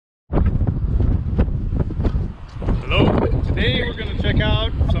Today we're going to check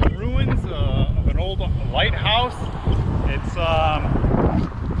out some ruins of an old lighthouse. It's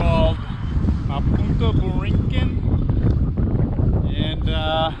called Puerto Rico, and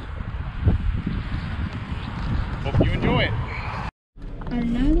hope you enjoy it.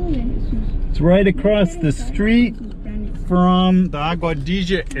 It's right across the street from the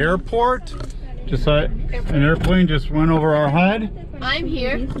Aguadilla airport. Just an airplane just went over our head. I'm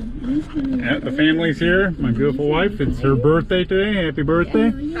here. Yeah, the family's here. My beautiful wife. It's her birthday today. Happy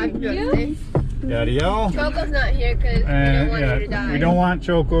birthday. Happy birthday. Daddy-o. Choco's not here because we don't want her to die. We don't want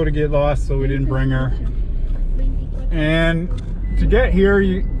Choco to get lost, so we didn't bring her. And to get here,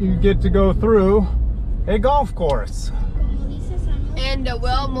 you get to go through a golf course. And the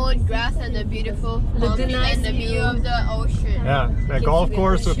well-mowed grass and the beautiful palm trees and the view of the ocean. Yeah, that golf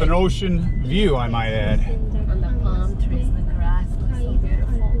course with an ocean view, I might add. And the palm trees, the grass looks so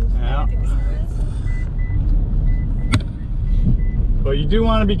beautiful. Yeah. But you do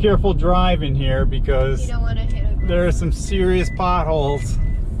want to be careful driving here because You don't want to hit a there are some serious potholes.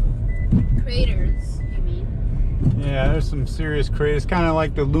 craters, you mean? Yeah, there's some serious craters, kind of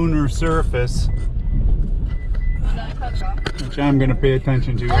like the lunar surface, which I'm going to pay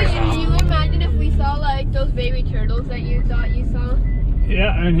attention to right Can you now. imagine if we saw like those baby turtles that you thought you saw?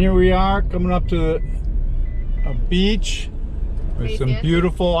 Yeah, and here we are coming up to a beach with some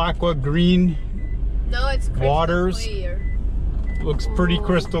beautiful aqua green. No, it's crystal Waters. clear. Looks pretty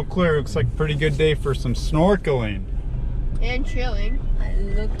crystal clear. Looks like a pretty good day for some snorkeling. And chilling.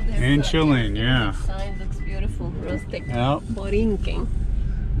 Look, And chilling, yeah. The sign looks beautiful, rustic. Yeah. Borinquen.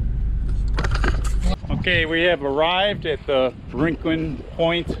 Okay, we have arrived at the Brinklin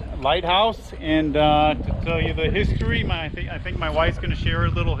Point Lighthouse, and to tell you the history, I think my wife's going to share a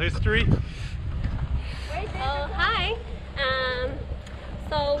little history. Oh, hi.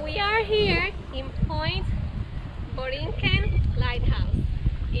 So we are here in Point Borinquen Lighthouse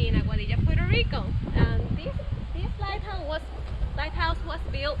in Aguadilla, Puerto Rico. This lighthouse was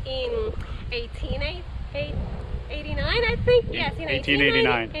built in 1889, I think. Yes, in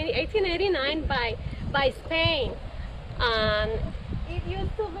 1889 by Spain. It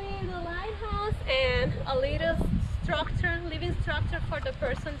used to be the lighthouse and a little living structure for the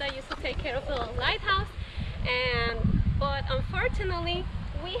person that used to take care of the lighthouse. But unfortunately,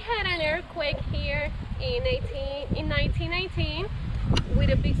 we had an earthquake here in 1919 with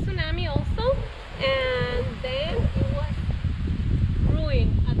a big tsunami also, and then it was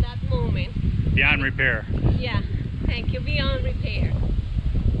ruined at that moment. Beyond repair. Yeah, thank you, beyond repair.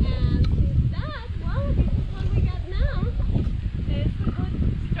 And since that, well, this is what we got now. It's a good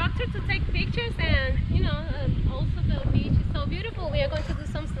structure to take pictures, and you know, also the beach is so beautiful. We are going to do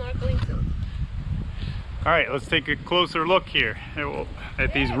some snorkeling too. All right, let's take a closer look here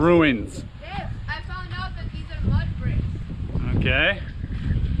at these ruins. Yes, I found out that these are mud bricks. Okay.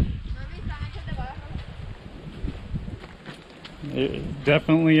 They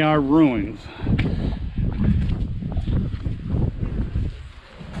definitely are ruins.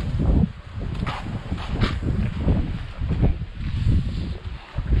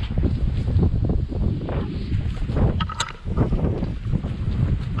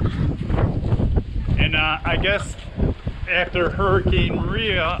 And I guess after Hurricane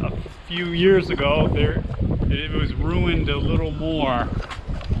Maria a few years ago, it was ruined a little more.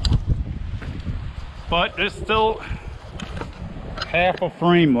 But there's still half a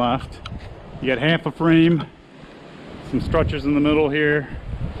frame left. You got half a frame, some structures in the middle here.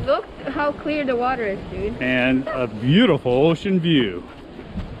 Look how clear the water is, dude. And a beautiful ocean view.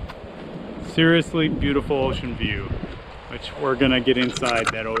 Seriously beautiful ocean view. Which we're gonna get inside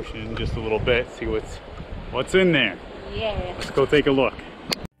that ocean in just a little bit, see what's in there. Yeah. Let's go take a look.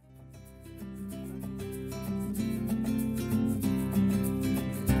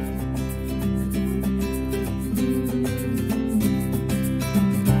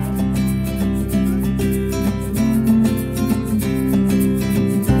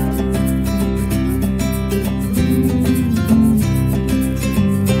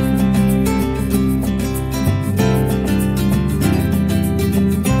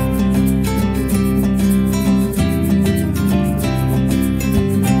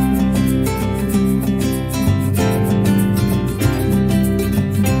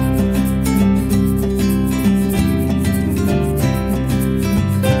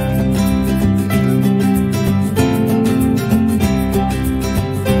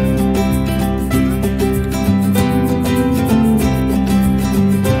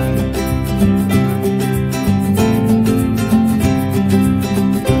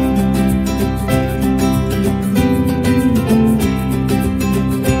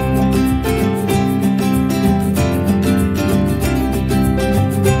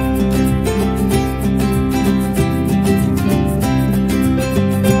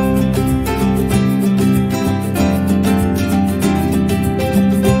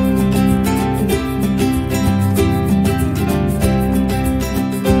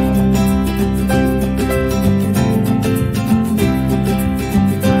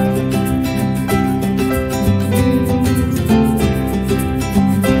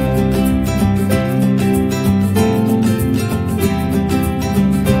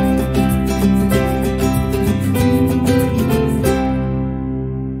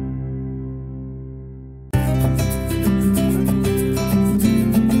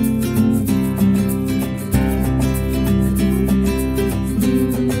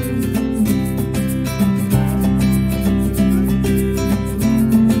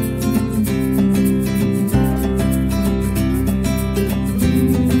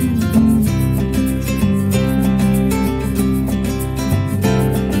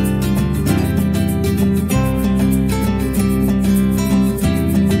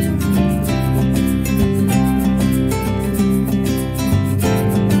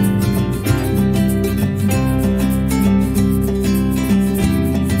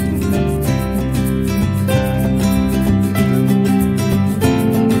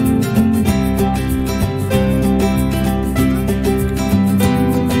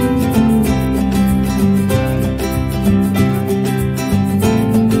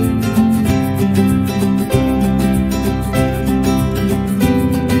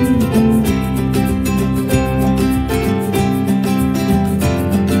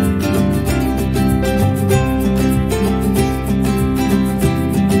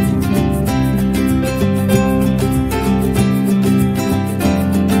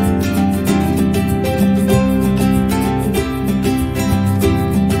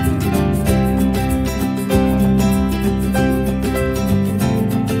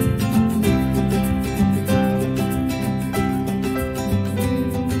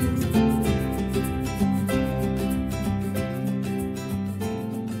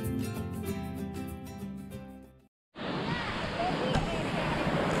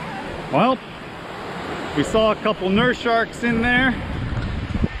 Well, we saw a couple nurse sharks in there.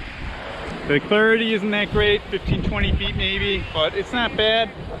 The clarity isn't that great, 15-20 feet maybe, but it's not bad.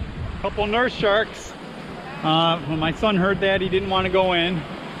 A couple nurse sharks. When my son heard that, he didn't want to go in,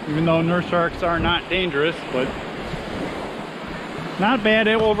 even though nurse sharks are not dangerous, but not bad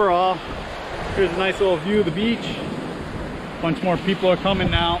overall. Here's a nice little view of the beach. A bunch more people are coming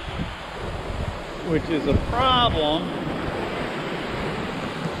now, which is a problem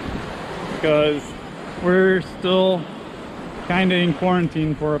because we're still kind of in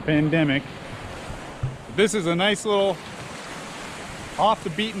quarantine for a pandemic. This is a nice little off the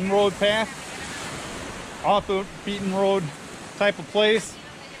beaten road path, off the beaten road type of place,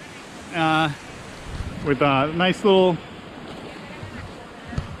 with a nice little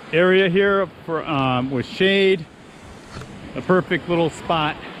area here for with shade. A perfect little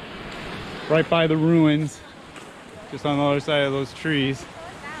spot right by the ruins, just on the other side of those trees.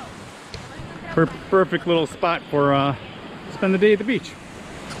 Perfect little spot for spend the day at the beach.